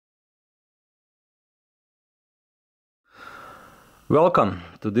Welcome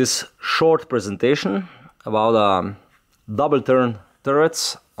to this short presentation about double turn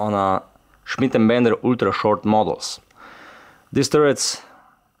turrets on a Schmidt & Bender ultra short models. These turrets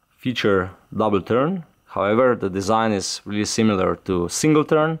feature double turn, however the design is really similar to single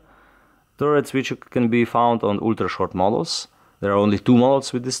turn turrets which can be found on ultra short models. There are only two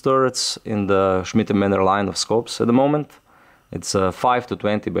models with these turrets in the Schmidt & Bender line of scopes at the moment. It's 5 to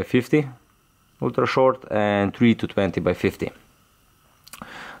 20 by 50 ultra short and 3 to 20 by 50.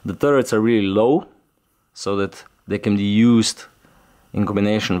 The turrets are really low, so that they can be used in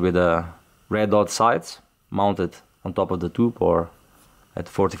combination with red dot sights mounted on top of the tube or at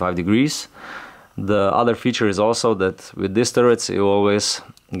 45 degrees. The other feature is also that with these turrets you always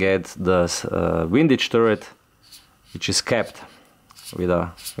get the windage turret, which is capped with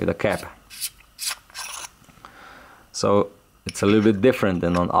a cap. So it's a little bit different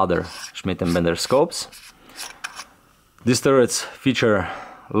than on other Schmidt & Bender scopes. These turrets feature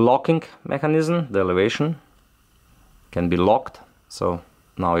locking mechanism. The elevation can be locked, so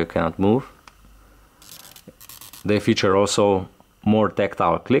now you cannot move. They feature also more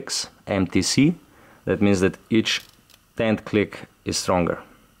tactile clicks, MTC. That means that each 10th click is stronger.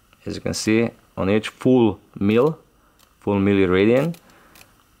 As you can see, on each full milliradian,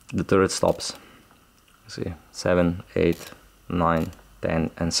 the turret stops. See, 7, 8, 9,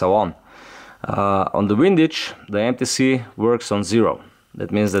 10, and so on. On the windage, the MTC works on 0. That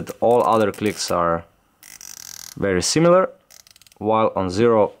means that all other clicks are very similar, while on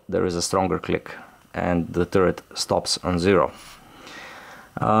 0 there is a stronger click and the turret stops on 0.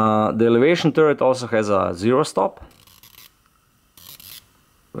 The elevation turret also has a 0 stop.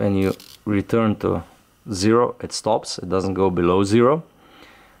 When you return to 0, it stops, it doesn't go below 0.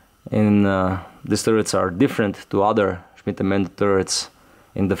 These turrets are different to other Schmidt & Bender turrets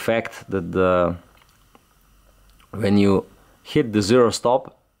in the fact that when you hit the 0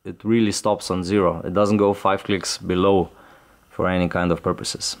 stop, it really stops on 0. It doesn't go 5 clicks below for any kind of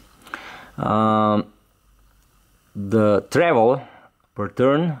purposes. The travel per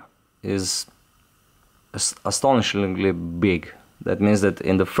turn is astonishingly big. That means that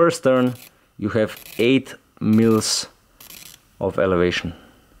in the first turn you have 8 mils of elevation.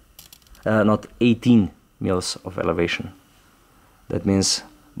 Not 18 mils of elevation. That means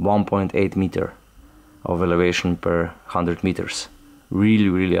 1.8 meter of elevation per 100 meters.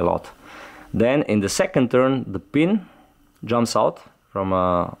 Really a lot. Then in the second turn the pin jumps out from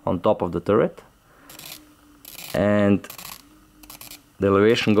on top of the turret, and the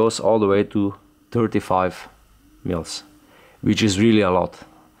elevation goes all the way to 35 mils, which is really a lot.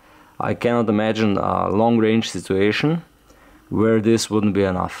 I cannot imagine a long range situation where this wouldn't be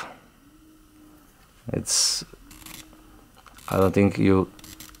enough. I don't think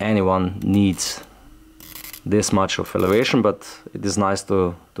anyone needs this much of elevation, but it is nice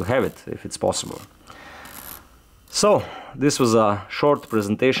to have it if it's possible. So this was a short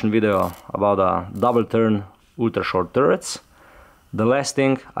presentation video about double turn ultra short turrets. The last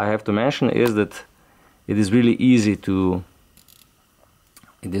thing I have to mention is that it is really easy to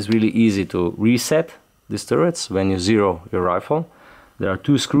reset these turrets when you zero your rifle. There are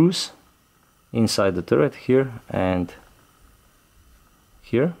 2 screws inside the turret, here and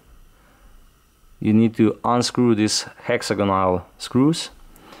here. You need to unscrew these hexagonal screws.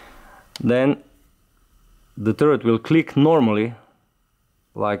 Then the turret will click normally,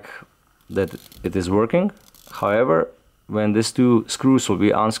 like that it is working. However, when these 2 screws will be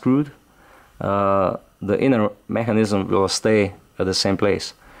unscrewed, the inner mechanism will stay at the same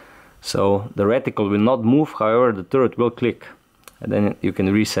place. So the reticle will not move, however the turret will click, and then you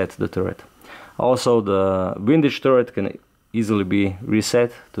can reset the turret. Also the windage turret can easily be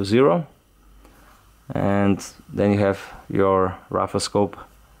reset to 0, and then you have your rifle scope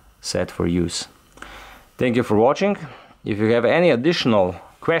set for use. Thank you for watching. If you have any additional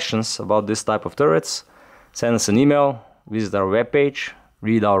questions about this type of turrets, send us an email, visit our webpage,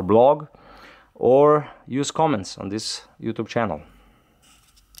 read our blog, or use comments on this YouTube channel.